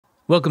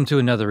Welcome to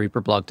another Reaper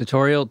blog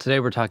tutorial.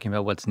 Today we're talking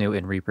about what's new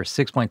in Reaper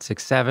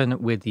 6.67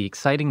 with the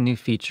exciting new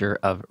feature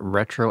of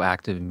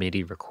retroactive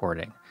MIDI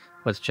recording.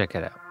 Let's check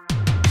it out.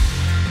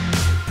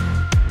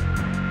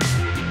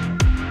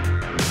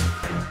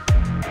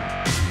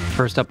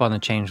 First up on the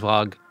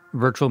changelog,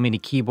 virtual MIDI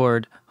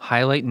keyboard,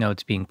 highlight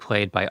notes being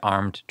played by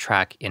armed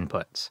track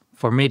inputs.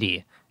 For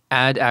MIDI,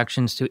 add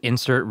actions to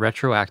insert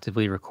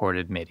retroactively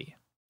recorded MIDI.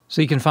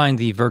 So you can find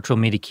the virtual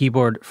MIDI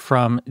keyboard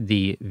from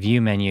the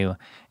View menu,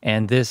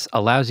 and this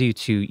allows you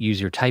to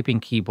use your typing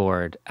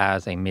keyboard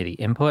as a MIDI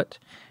input.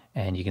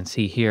 And you can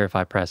see here, if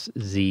I press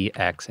Z,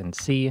 X, and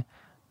C,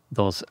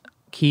 those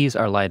keys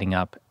are lighting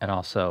up, and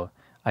also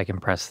I can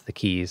press the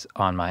keys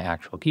on my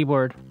actual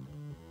keyboard.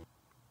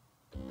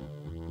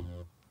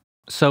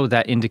 So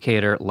that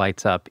indicator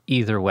lights up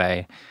either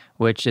way,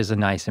 which is a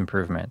nice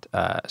improvement,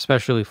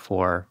 especially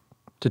for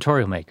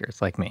tutorial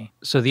makers like me.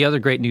 So the other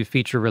great new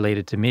feature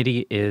related to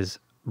MIDI is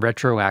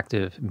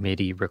retroactive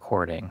MIDI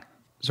recording.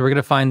 So we're going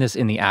to find this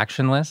in the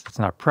action list. It's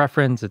not a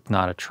preference, it's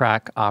not a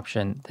track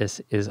option.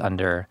 This is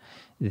under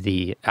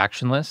the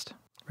action list.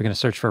 We're going to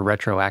search for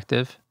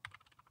retroactive.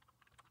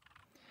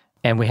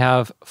 And we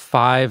have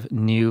 5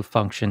 new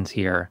functions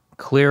here.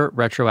 Clear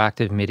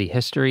retroactive MIDI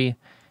history,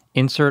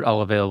 insert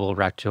all available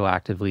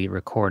retroactively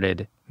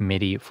recorded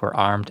MIDI for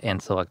armed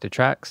and selected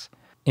tracks,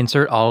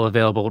 insert all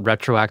available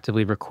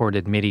retroactively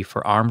recorded MIDI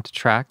for armed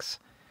tracks,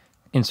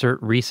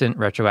 insert recent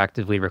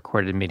retroactively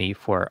recorded MIDI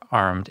for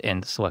armed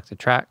and selected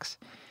tracks,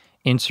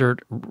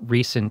 insert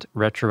recent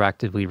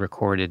retroactively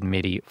recorded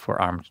MIDI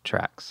for armed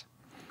tracks.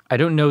 I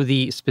don't know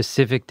the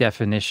specific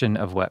definition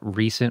of what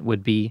recent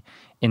would be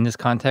in this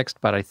context,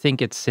 but I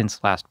think it's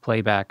since last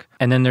playback.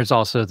 And then there's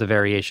also the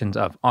variations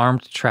of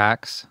armed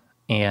tracks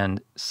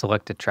and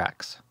selected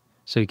tracks.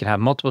 So you can have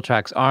multiple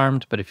tracks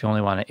armed, but if you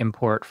only want to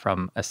import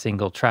from a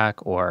single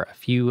track or a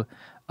few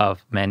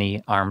of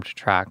many armed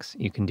tracks,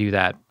 you can do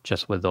that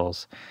just with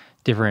those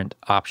different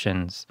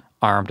options,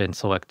 armed and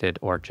selected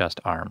or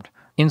just armed.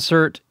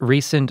 Insert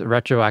recent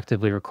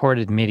retroactively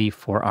recorded MIDI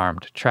for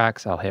armed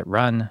tracks. I'll hit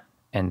run,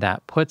 and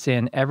that puts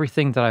in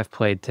everything that I've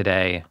played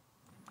today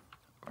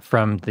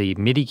from the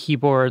MIDI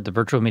keyboard, the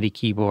virtual MIDI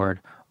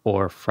keyboard,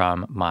 or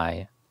from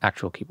my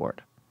actual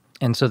keyboard.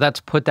 And so that's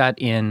put that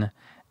in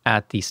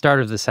at the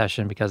start of the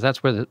session because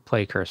that's where the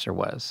play cursor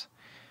was.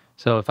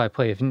 So if I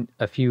play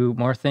a few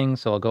more things,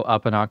 so I'll go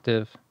up an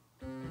octave.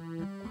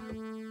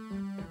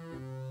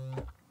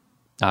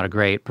 Not a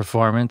great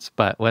performance,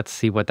 but let's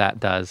see what that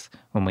does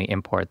when we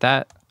import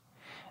that.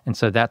 And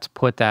so that's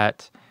put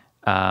that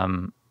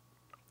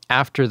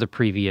after the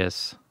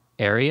previous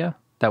area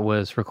that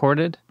was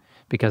recorded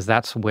because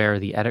that's where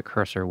the edit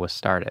cursor was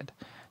started.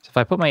 So if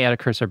I put my edit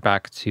cursor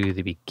back to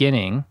the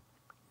beginning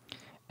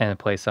and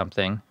play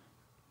something,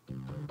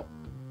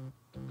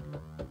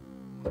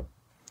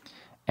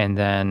 and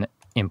then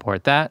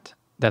import that,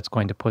 that's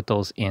going to put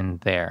those in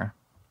there.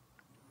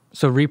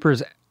 So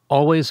Reaper's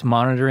always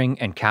monitoring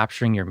and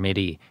capturing your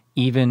MIDI,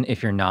 even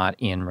if you're not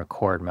in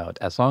record mode.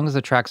 As long as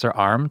the tracks are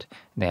armed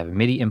and they have a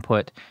MIDI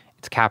input,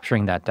 it's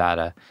capturing that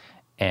data.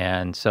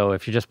 And so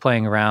if you're just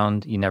playing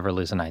around, you never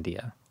lose an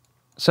idea.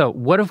 So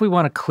what if we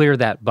want to clear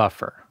that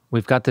buffer?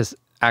 We've got this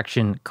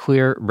action,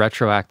 clear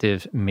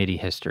retroactive MIDI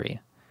history.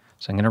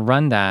 So I'm going to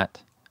run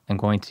that. I'm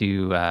going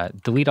to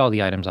delete all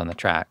the items on the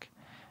track.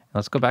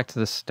 Let's go back to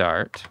the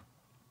start.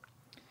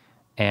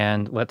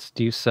 And let's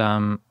do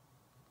some,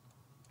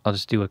 I'll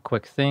just do a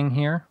quick thing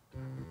here.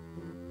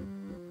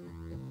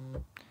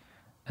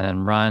 And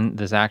then run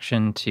this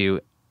action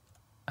to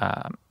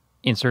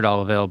insert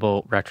all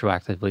available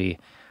retroactively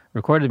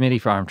recorded MIDI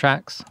for armed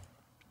tracks.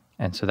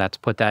 And so that's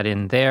put that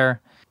in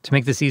there. To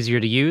make this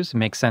easier to use, it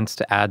makes sense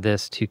to add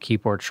this to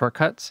keyboard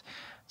shortcuts.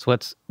 So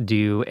let's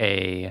do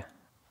a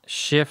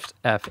Shift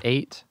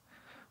F8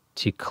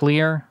 to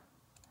clear,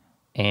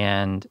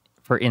 and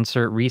for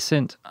insert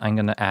recent, I'm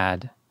going to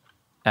add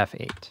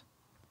F8.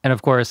 And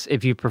of course,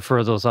 if you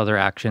prefer those other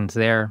actions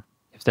there,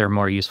 if they're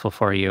more useful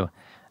for you,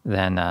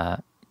 then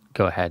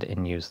go ahead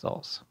and use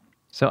those.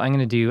 So I'm going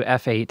to do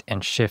F8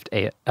 and Shift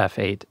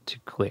F8 to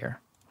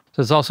clear.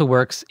 So this also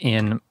works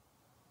in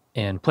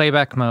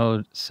playback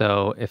mode.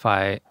 So if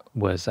I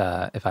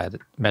had the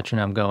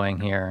metronome going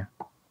here,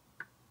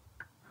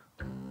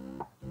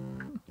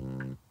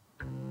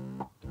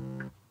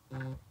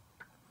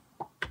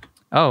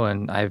 oh,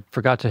 and I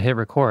forgot to hit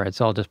record,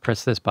 so I'll just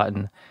press this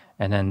button,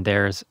 and then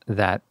there's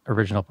that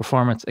original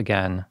performance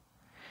again.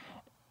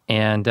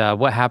 And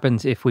what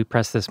happens if we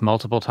press this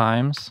multiple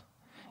times?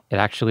 It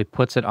actually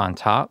puts it on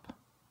top.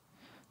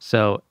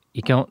 So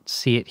you don't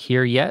see it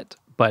here yet,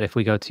 but if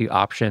we go to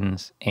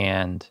Options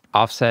and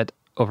Offset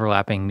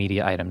Overlapping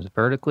Media Items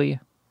Vertically,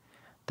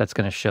 that's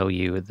going to show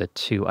you the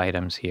 2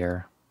 items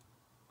here,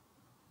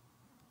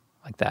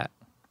 like that.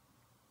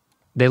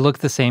 They look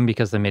the same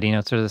because the MIDI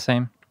notes are the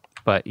same.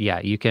 But yeah,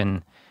 you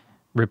can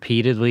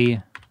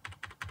repeatedly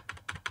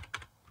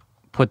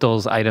put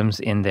those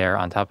items in there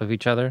on top of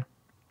each other.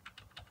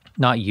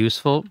 Not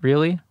useful,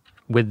 really.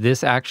 With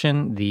this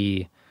action,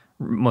 the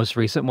most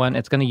recent one,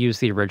 it's going to use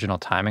the original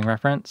timing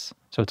reference.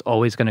 So it's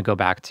always going to go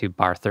back to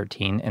bar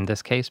 13 in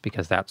this case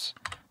because that's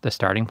the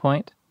starting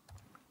point.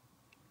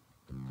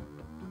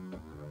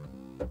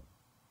 If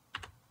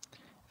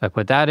I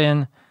put that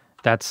in,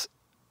 that's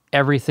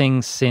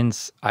everything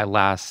since I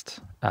last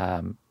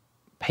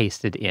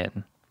pasted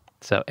in.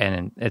 So,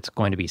 and it's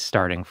going to be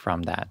starting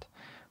from that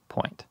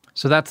point.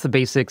 So that's the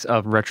basics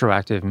of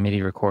retroactive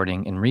MIDI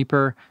recording in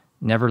Reaper.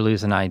 Never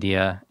lose an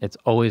idea. It's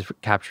always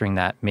capturing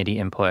that MIDI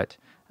input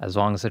as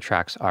long as the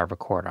tracks are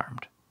record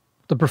armed.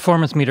 The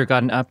performance meter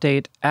got an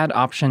update. Add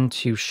option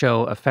to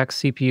show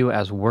effects CPU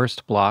as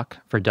worst block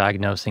for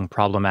diagnosing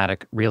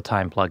problematic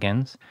real-time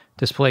plugins.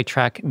 Display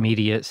track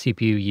media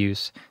CPU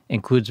use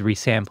includes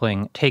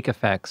resampling, take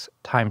effects,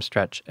 time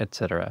stretch,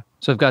 etc.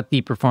 So I've got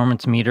the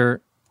performance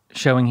meter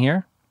showing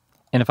here.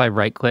 And if I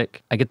right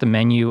click, I get the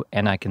menu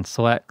and I can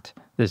select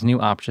this new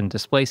option,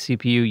 display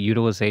CPU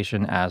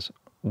utilization as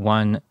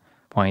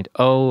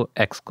 1.0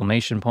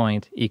 exclamation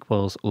point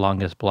equals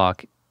longest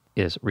block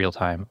is real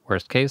time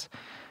worst case.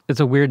 It's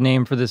a weird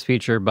name for this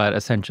feature, but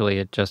essentially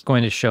it's just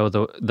going to show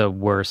the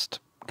worst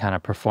kind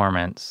of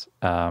performance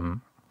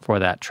for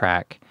that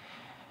track.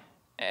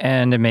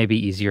 And it may be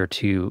easier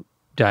to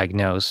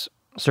diagnose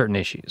certain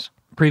issues.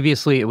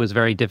 Previously, it was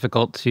very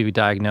difficult to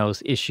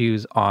diagnose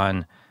issues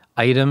on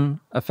item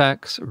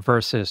effects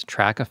versus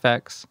track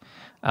effects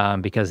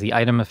because the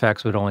item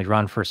effects would only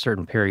run for a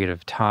certain period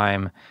of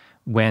time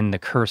when the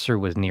cursor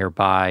was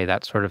nearby,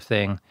 that sort of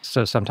thing.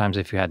 So sometimes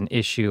if you had an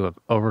issue of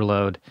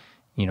overload,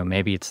 you know,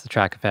 maybe it's the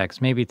track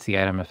effects, maybe it's the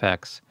item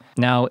effects.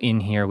 Now in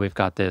here, we've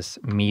got this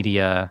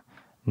media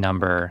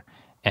number.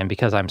 And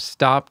because I'm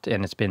stopped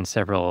and it's been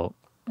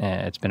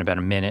about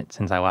a minute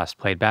since I last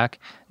played back,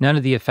 none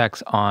of the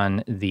effects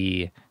on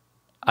the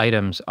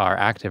items are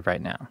active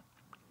right now.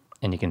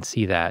 And you can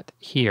see that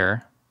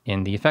here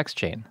in the effects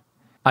chain.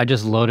 I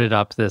just loaded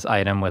up this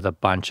item with a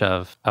bunch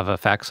of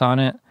effects on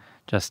it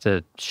just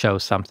to show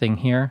something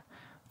here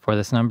for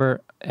this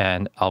number,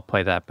 and I'll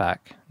play that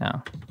back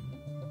now.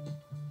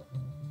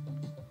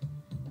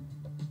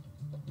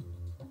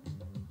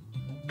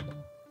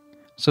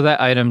 So that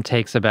item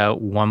takes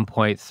about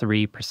 1.3%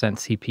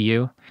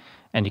 CPU,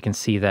 and you can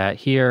see that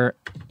here.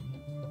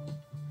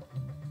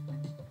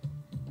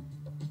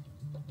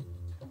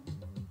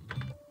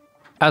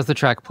 As the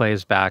track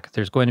plays back,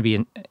 there's going to be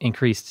an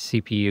increased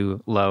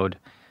CPU load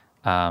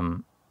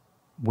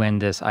when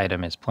this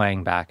item is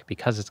playing back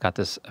because it's got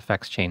this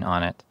effects chain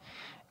on it.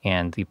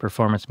 And the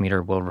performance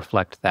meter will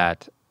reflect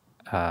that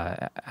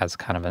as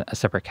kind of a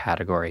separate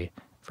category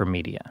for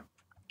media.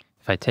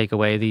 If I take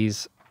away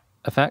these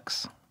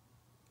effects,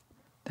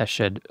 that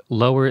should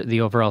lower the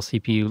overall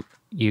CPU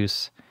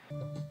use.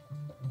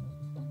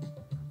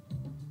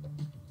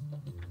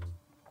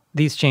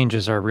 These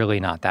changes are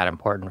really not that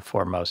important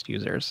for most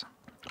users.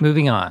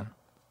 Moving on,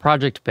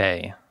 Project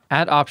Bay.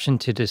 Add option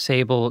to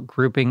disable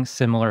grouping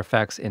similar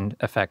effects in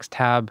Effects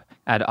tab.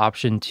 Add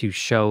option to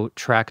show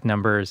track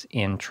numbers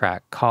in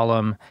Track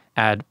column.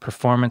 Add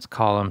Performance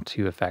column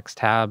to Effects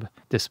tab.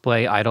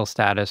 Display idle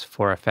status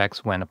for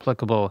effects when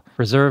applicable.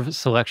 Reserve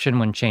selection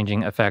when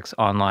changing effects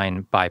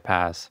online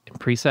bypass in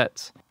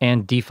presets.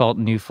 And default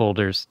new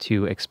folders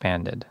to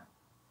expanded.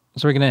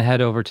 So we're going to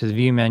head over to the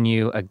View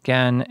menu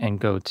again and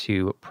go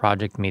to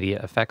Project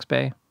Media Effects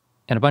Bay.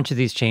 And a bunch of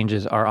these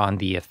changes are on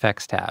the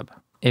Effects tab.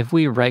 If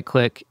we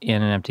right-click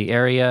in an empty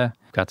area,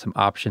 we've got some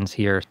options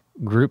here.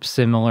 Group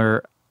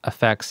similar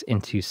effects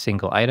into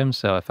single items.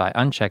 So if I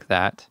uncheck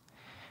that,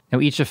 now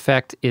each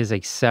effect is a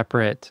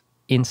separate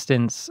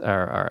instance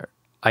or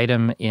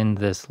item in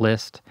this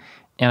list,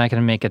 and I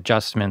can make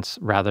adjustments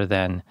rather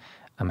than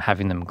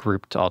having them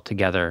grouped all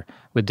together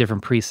with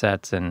different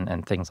presets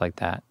and things like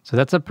that. So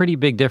that's a pretty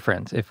big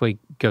difference. If we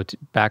go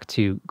back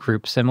to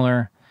group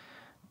similar,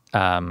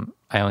 I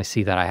only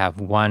see that I have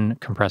one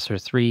compressor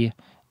 3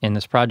 in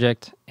this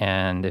project,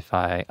 and if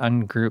I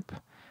ungroup,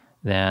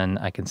 then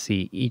I can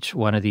see each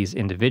one of these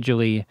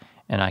individually,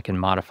 and I can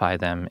modify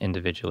them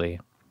individually.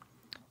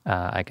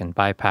 I can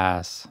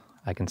bypass,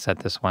 I can set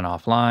this one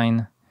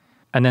offline,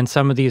 and then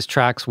some of these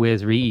tracks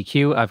with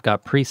ReEQ, I've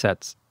got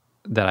presets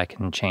that I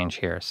can change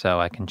here. So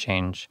I can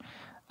change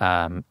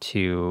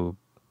to,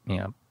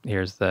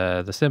 here's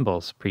the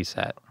cymbals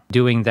preset.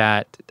 Doing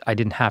that, I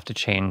didn't have to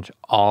change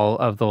all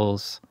of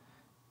those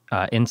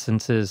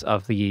instances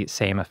of the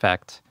same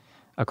effect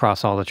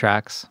across all the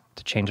tracks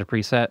to change a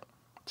preset.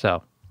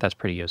 So that's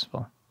pretty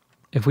useful.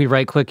 If we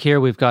right click here,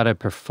 we've got a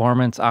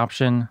performance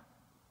option.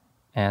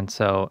 And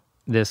so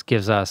this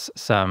gives us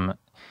some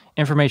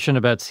information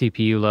about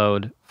CPU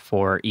load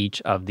for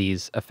each of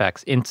these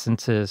effects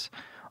instances,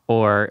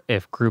 or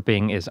if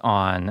grouping is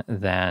on,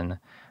 then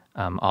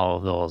all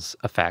of those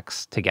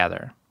effects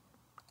together.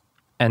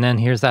 And then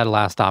here's that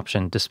last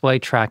option, display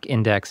track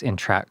index in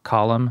track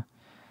column.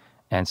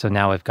 And so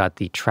now we've got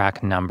the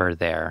track number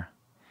there.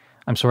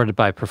 I'm sorted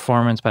by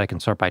performance, but I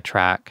can sort by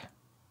track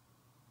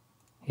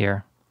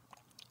here.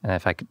 And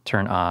if I could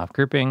turn off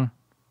grouping,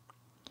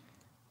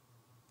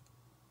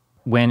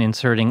 when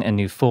inserting a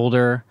new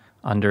folder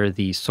under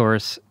the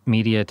source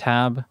media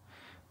tab,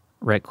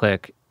 right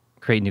click,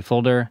 create new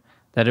folder.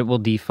 that it will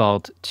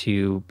default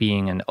to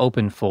being an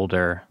open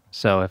folder.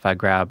 So if I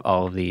grab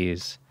all of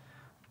these,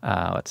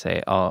 let's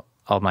say all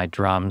my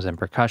drums and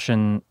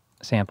percussion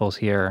samples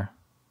here,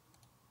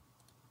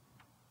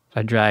 if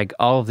I drag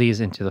all of these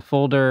into the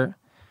folder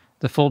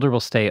will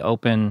stay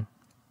open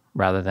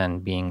rather than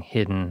being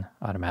hidden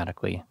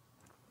automatically.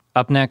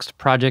 Up next,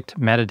 project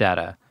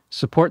metadata.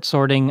 Support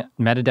sorting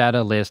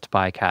metadata list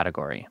by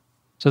category.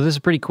 So this is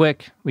pretty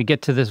quick. We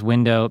get to this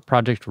window,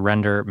 project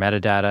render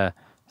metadata.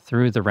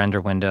 Through the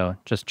render window,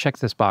 just check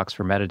this box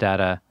for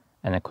metadata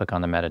and then click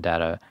on the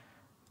metadata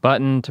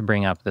button to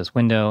bring up this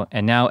window.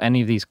 And now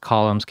any of these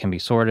columns can be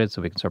sorted.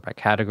 So we can sort by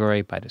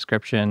category, by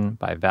description,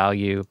 by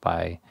value,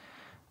 by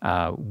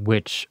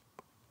which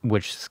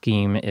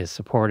scheme is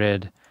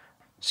supported.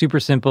 Super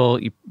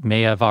simple. You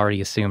may have already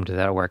assumed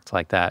that it worked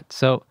like that.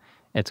 So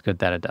it's good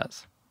that it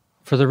does.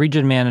 For the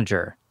region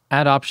manager,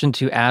 add option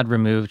to add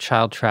remove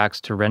child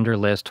tracks to render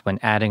list when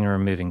adding or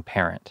removing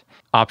parent.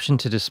 Option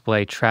to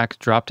display track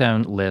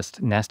dropdown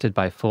list nested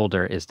by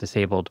folder is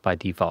disabled by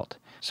default.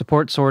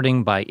 Support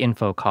sorting by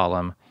info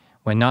column.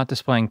 When not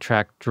displaying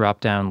track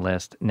dropdown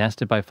list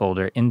nested by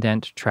folder,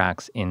 indent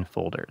tracks in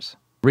folders.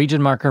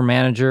 Region marker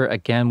manager,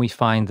 again, we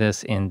find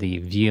this in the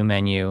view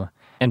menu.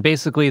 And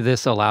basically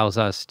this allows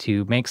us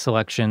to make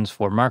selections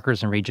for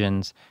markers and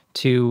regions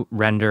to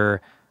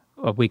render.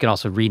 We can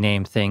also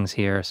rename things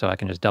here. So I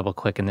can just double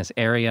click in this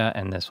area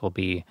and this will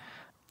be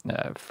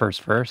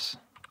first verse.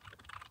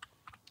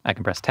 I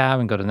can press tab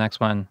and go to the next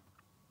one.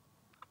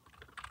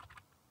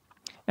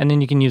 And then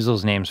you can use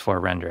those names for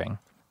rendering.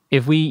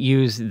 If we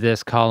use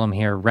this column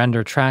here,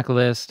 render track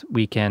list,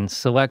 we can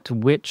select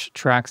which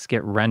tracks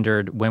get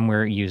rendered when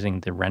we're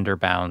using the render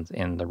bounds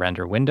in the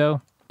render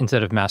window.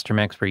 Instead of master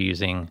mix, we're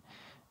using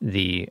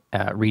the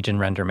region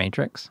render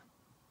matrix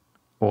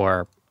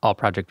or all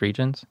project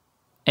regions.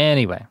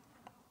 Anyway,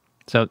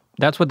 so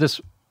that's what this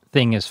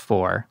thing is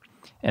for.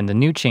 And the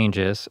new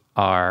changes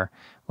are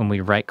when we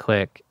right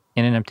click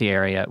in an empty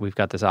area, we've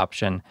got this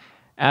option,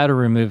 add or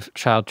remove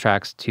child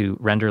tracks to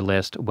render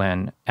list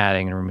when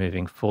adding and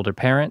removing folder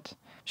parent,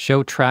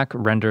 show track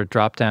render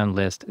dropdown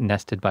list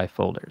nested by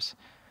folders.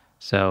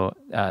 So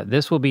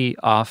this will be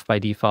off by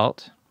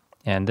default.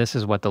 And this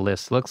is what the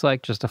list looks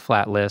like, just a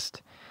flat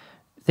list.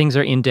 Things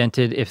are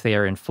indented if they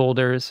are in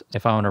folders.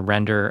 If I want to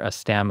render a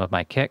stem of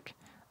my kick,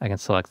 I can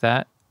select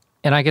that.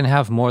 And I can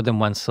have more than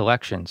one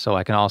selection. So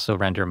I can also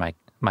render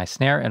my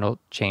snare and it'll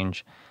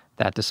change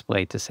that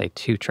display to say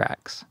 2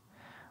 tracks.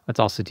 Let's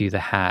also do the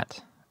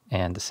hat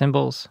and the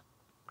cymbals.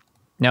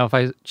 Now, if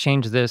I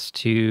change this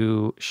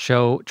to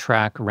show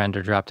track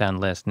render dropdown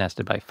list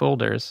nested by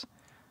folders,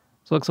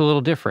 it looks a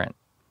little different.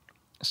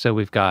 So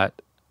we've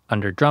got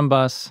under drum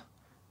bus,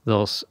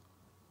 those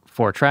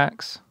 4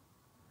 tracks,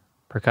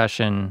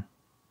 percussion,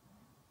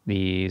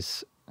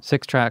 these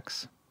 6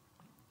 tracks,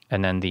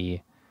 and then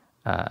the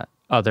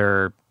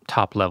other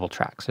top level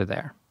tracks are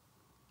there.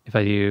 If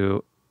I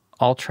do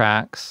all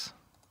tracks,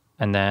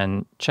 and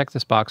then check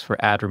this box for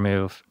add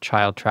remove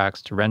child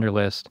tracks to render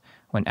list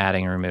when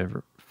adding and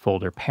remove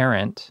folder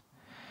parent.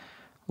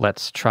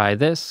 Let's try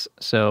this.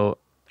 So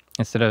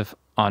instead of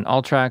on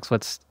all tracks,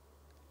 let's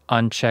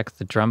uncheck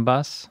the drum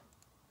bus.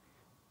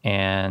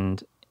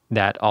 And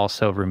that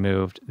also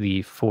removed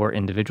the 4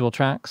 individual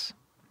tracks.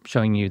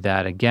 Showing you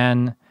that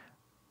again,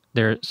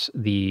 there's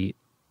the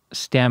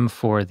stem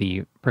for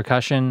the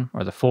percussion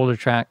or the folder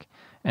track,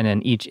 and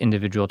then each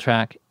individual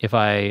track. If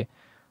I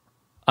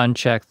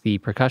uncheck the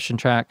percussion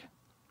track,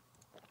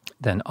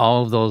 then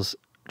all of those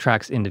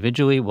tracks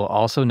individually will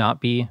also not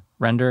be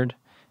rendered.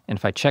 And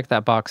if I check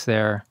that box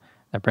there,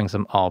 that brings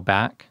them all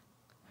back.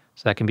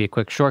 So that can be a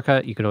quick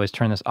shortcut. You could always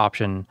turn this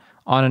option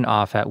on and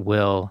off at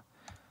will.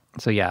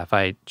 So yeah, if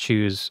I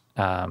choose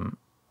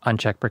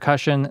uncheck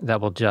percussion,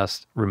 that will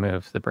just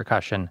remove the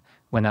percussion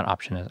when that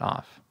option is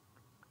off.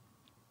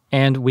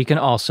 And we can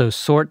also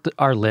sort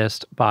our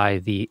list by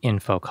the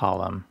info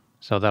column.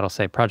 So that'll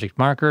say project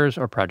markers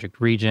or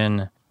project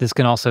region. This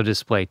can also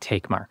display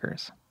take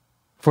markers.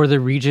 For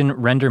the region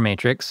render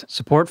matrix,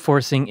 support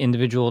forcing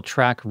individual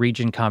track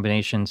region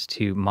combinations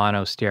to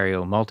mono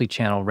stereo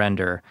multi-channel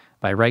render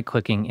by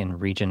right-clicking in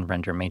region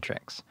render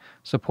matrix.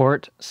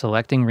 Support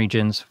selecting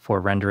regions for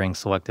rendering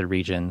selected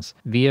regions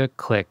via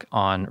click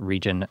on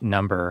region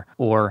number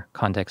or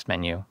context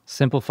menu.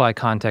 Simplify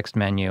context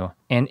menu,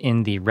 and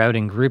in the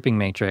routing grouping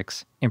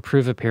matrix,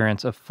 improve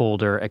appearance of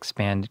folder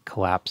expand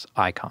collapse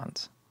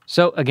icons.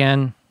 So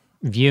again,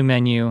 view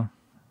menu,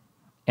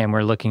 and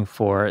we're looking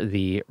for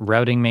the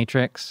routing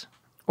matrix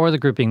or the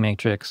grouping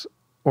matrix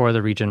or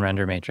the region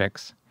render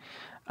matrix.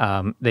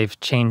 They've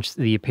changed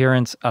the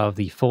appearance of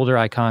the folder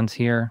icons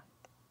here.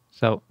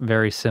 So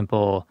very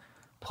simple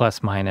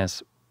plus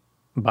minus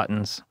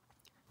buttons.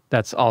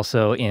 That's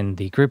also in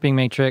the grouping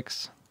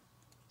matrix.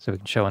 So we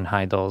can show and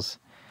hide those.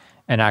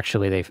 And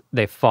actually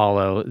they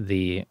follow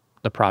the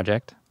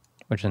project,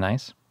 which is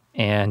nice.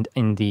 And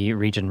in the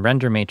region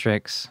render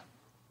matrix,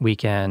 we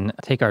can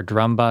take our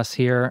drum bus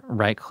here,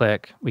 right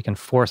click, we can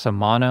force a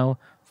mono,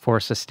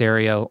 force a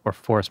stereo, or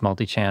force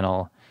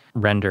multi-channel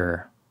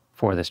render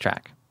for this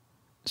track.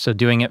 So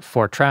doing it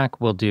for track,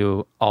 we'll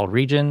do all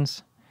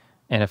regions.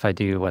 And if I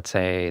do, let's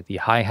say, the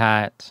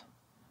hi-hat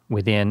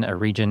within a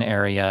region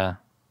area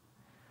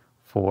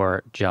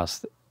for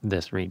just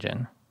this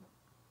region,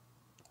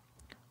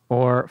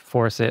 or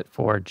force it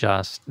for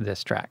just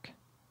this track.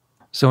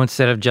 So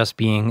instead of just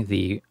being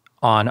the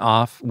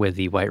on-off with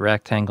the white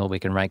rectangle, we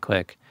can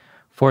right-click,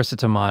 force it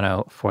to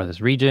mono for this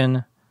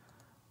region,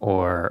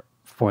 or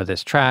for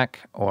this track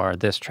for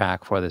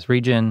this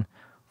region,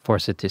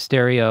 force it to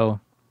stereo,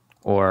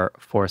 or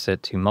force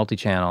it to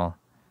multi-channel,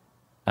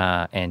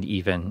 and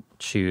even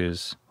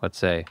choose, let's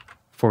say,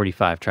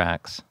 45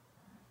 tracks.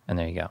 And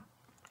there you go.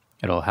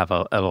 It'll have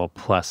a little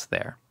plus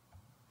there.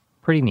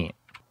 Pretty neat.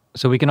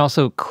 So we can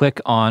also click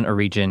on a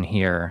region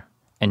here,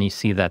 and you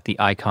see that the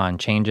icon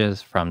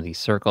changes from the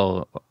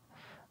circle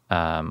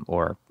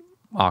or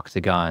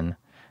octagon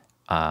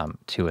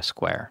to a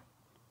square.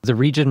 The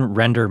region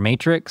render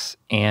matrix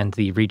and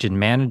the region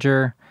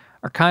manager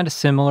are kind of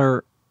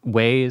similar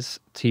ways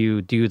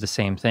to do the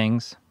same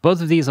things.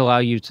 Both of these allow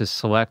you to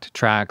select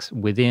tracks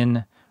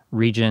within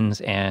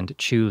regions and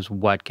choose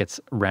what gets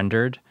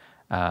rendered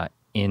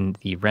in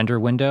the render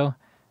window.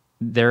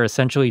 They're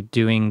essentially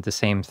doing the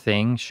same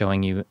thing,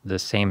 showing you the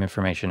same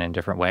information in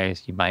different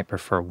ways. You might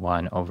prefer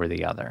one over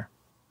the other.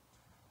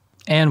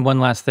 And one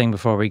last thing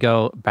before we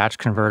go, batch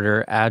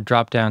converter, add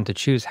dropdown to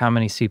choose how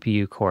many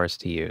CPU cores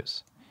to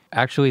use.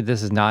 Actually,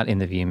 this is not in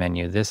the view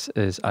menu. This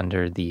is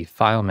under the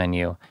file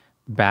menu,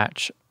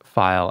 batch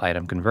file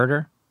item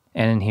converter.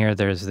 And in here,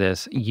 there's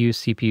this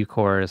use CPU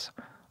cores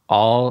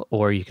all,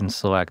 or you can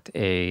select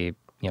a,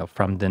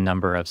 from the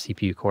number of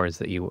CPU cores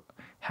that you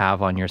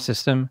have on your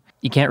system.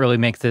 You can't really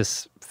make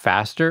this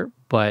faster,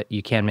 but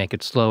you can make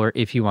it slower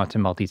if you want to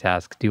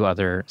multitask, do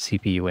other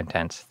CPU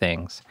intense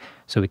things.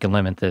 So we can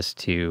limit this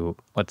to,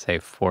 let's say,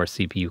 4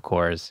 CPU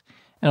cores,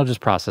 and it'll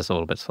just process a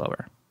little bit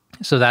slower.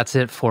 So that's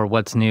it for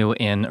what's new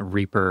in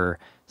Reaper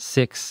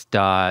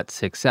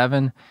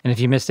 6.67. And if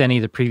you missed any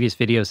of the previous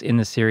videos in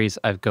the series,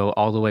 I go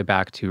all the way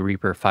back to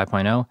Reaper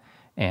 5.0,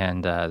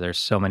 and there's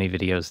so many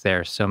videos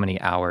there, so many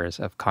hours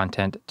of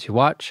content to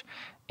watch,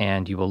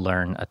 and you will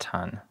learn a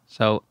ton.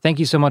 So thank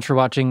you so much for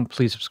watching.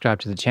 Please subscribe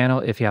to the channel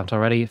if you haven't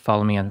already.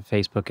 Follow me on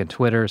Facebook and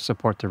Twitter,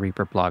 support the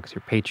Reaper blog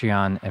through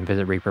Patreon, and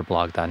visit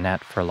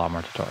reaperblog.net for a lot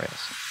more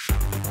tutorials.